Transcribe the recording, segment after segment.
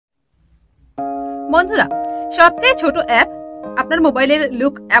বন্ধুরা, সবচেয়ে ছোট অ্যাপ আপনার মোবাইলের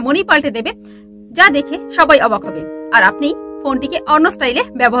লুক এমনই পাল্টে দেবে যা দেখে সবাই অবাক হবে, আর আপনি ফোনটিকে অন্য স্টাইলে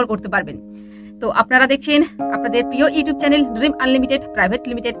ব্যবহার করতে পারবেন। তো আপনারা দেখছেন আপনাদের প্রিয় YouTube channel dream unlimited private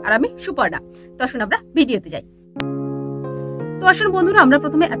limited, আর আমি সুপর্ণা। তো আসুন আমরা ভিডিওতে যাই। তো আসুন বন্ধুরা, আমরা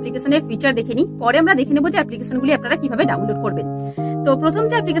প্রথমে অ্যাপ্লিকেশনের ফিচার দেখে নিই, পরে আমরা দেখে নেব যে অ্যাপ্লিকেশনগুলি আপনারা কিভাবে ডাউনলোড করবেন। তো প্রথম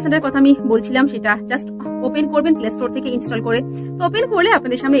যে অ্যাপ্লিকেশনের কথা আমি বলছিলাম সেটা জাস্ট ওপেন করবেন প্লে স্টোর থেকে ইনস্টল করে। তো ওপেন করলে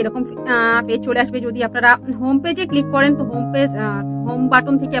আপনাদের সামনে এরকম পেজ চলে আসবে। যদি আপনারা হোম পেজে ক্লিক করেন তো হোম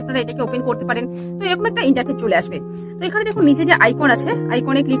বাটন থেকে আপনারা এটাকে ওপেন করতে পারেন। তো এরকম একটা ইন্টারফেস চলে আসবে। তো এখানে দেখুন নিচে যে আইকন আছে,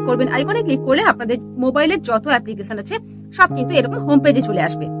 আইকনে ক্লিক করবেন। আইকনে ক্লিক করলে আপনাদের মোবাইলের যত অ্যাপ্লিকেশন আছে সব কিন্তু এরকম হোম পেজে চলে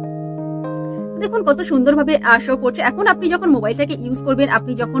আসবে। দেখুন কত সুন্দরভাবে শো করছে। এখন আপনি যখন মোবাইলটাকে ইউজ করবেন,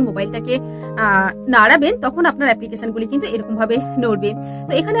 আপনি যখন মোবাইলটাকে নাড়াবেন, তখন আপনার অ্যাপ্লিকেশনগুলি কিন্তু এরকম ভাবে নড়বে।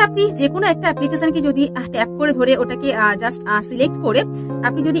 তো এখানে আপনি যে কোনো একটা অ্যাপ্লিকেশনকে যদি ট্যাপ করে ধরে ওটাকে জাস্ট সিলেক্ট করে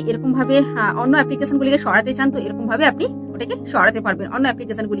আপনি যদি এরকম ভাবে অন্য অ্যাপ্লিকেশনগুলিকে সরাতে চান, তো এরকম ভাবে আপনি ওটাকে সরাতে পারবেন, অন্য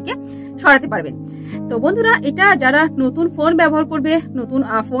অ্যাপ্লিকেশনগুলিকে সরাতে পারবেন। তো বন্ধুরা, এটা যারা নতুন ফোন ব্যবহার করবে, নতুন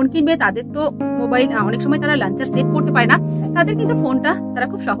ফোন কিনবে, তাদের তো মোবাইল অনেক সময় তারা লঞ্চার সেট করতে পারে না, তাদের কিন্তু ফোনটা তারা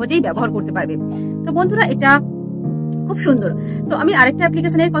খুব সহজেই ব্যবহার করতে পারবে। তো বন্ধুরা, এটা খুব সুন্দর। তো আমি আরেকটা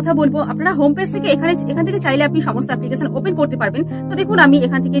অ্যাপ্লিকেশনের কথা বলবো। আপনারা হোম পেজ থেকে এখান থেকে চাইলে আপনি সমস্ত অ্যাপ্লিকেশন ওপেন করতে পারবেন। তো দেখুন আমি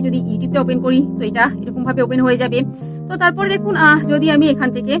এখান থেকে যদি ইউটিউবটা ওপেন করি তো এটা এরকম ভাবে ওপেন হয়ে যাবে। তো তারপরে দেখুন যদি আমি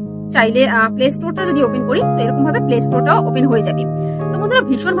এখান থেকে চাইলে প্লে স্টোরটা যদি ওপেন করি তো এরকম ভাবে প্লে স্টোরটাও ওপেন হয়ে যাবে। তো বন্ধুরা,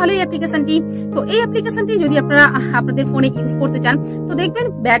 ভীষণ ভালো এই অ্যাপ্লিকেশনটি। তো এই অ্যাপ্লিকেশনটি যদি আপনারা আপনাদের ফোনে ইউজ করতে চান, তো দেখবেন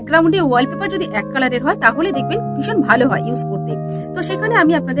ব্যাকগ্রাউন্ডে ওয়ালপেপার যদি এক কালারের হয় তাহলে দেখবেন ভীষণ ভালো হয় ইউজ করতে। তো সেখানে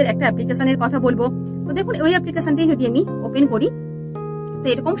আমি আপনাদের একটা অ্যাপ্লিকেশনের কথা বলবো। তো দেখুন ওই অ্যাপ্লিকেশনটি যদি আমি ওপেন করি তো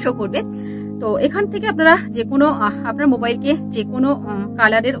এরকম শো করবে। তো এখান থেকে আপনারা যে কোনো আপনার মোবাইলকে যে কোনো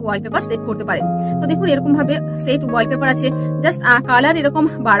কালারের ওয়ালপেপার সেট করতে পারেন। তো দেখুন এরকম ভাবে সেট ওয়ালপেপার আছে। জাস্ট কালার এরকম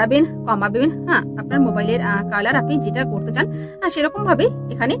বাড়াবেন কমাবেন, হ্যাঁ আপনার মোবাইলের কালার আপনি যেটা করতে চান সেরকম ভাবে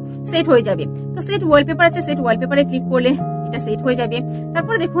এখানে সেট হয়ে যাবে। তো সেট ওয়ালপেপার আছে, সেট ওয়ালপেপারে ক্লিক করলে এটা সেট হয়ে যাবে।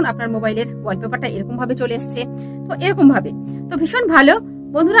 তারপরে দেখুন আপনার মোবাইলের ওয়ালপেপারটা এরকম ভাবে চলে এসছে। তো এরকম ভাবে তো ভীষণ ভালো।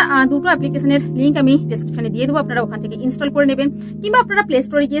 বন্ধুরা, দুটো অ্যাপ্লিকেশনের লিংক আমি ডেসক্রিপশনে দিয়ে দেবো, আপনারা ওখান থেকে ইনস্টল করে নেবেন, কিংবা আপনারা প্লে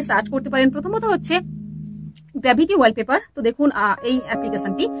স্টোরে গিয়ে সার্চ করতে পারেন। প্রথমত হচ্ছে গ্র্যাভিটি ওয়ালপেপার। তো দেখুন এই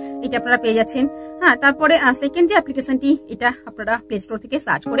অ্যাপ্লিকেশনটি এটা আপনারা পেয়ে যাচ্ছেন। হ্যাঁ, তারপরে সেকেন্ড যে অ্যাপ্লিকেশনটি এটা আপনারা প্লে স্টোর থেকে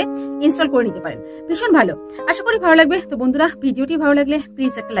সার্চ করে ইনস্টল করে নিতে পারেন। ভীষণ ভালো, আশা করি ভালো লাগবে। তো বন্ধুরা, ভিডিওটি ভালো লাগলে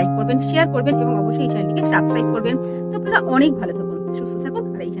প্লিজ একটা লাইক করবেন, শেয়ার করবেন এবং অবশ্যই এই চ্যানেলটিকে সাবস্ক্রাইব করবেন। তো আপনারা অনেক ভালো থাকুন, সুস্থ থাকুন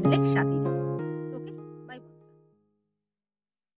আর এই চ্যানেলের সাথে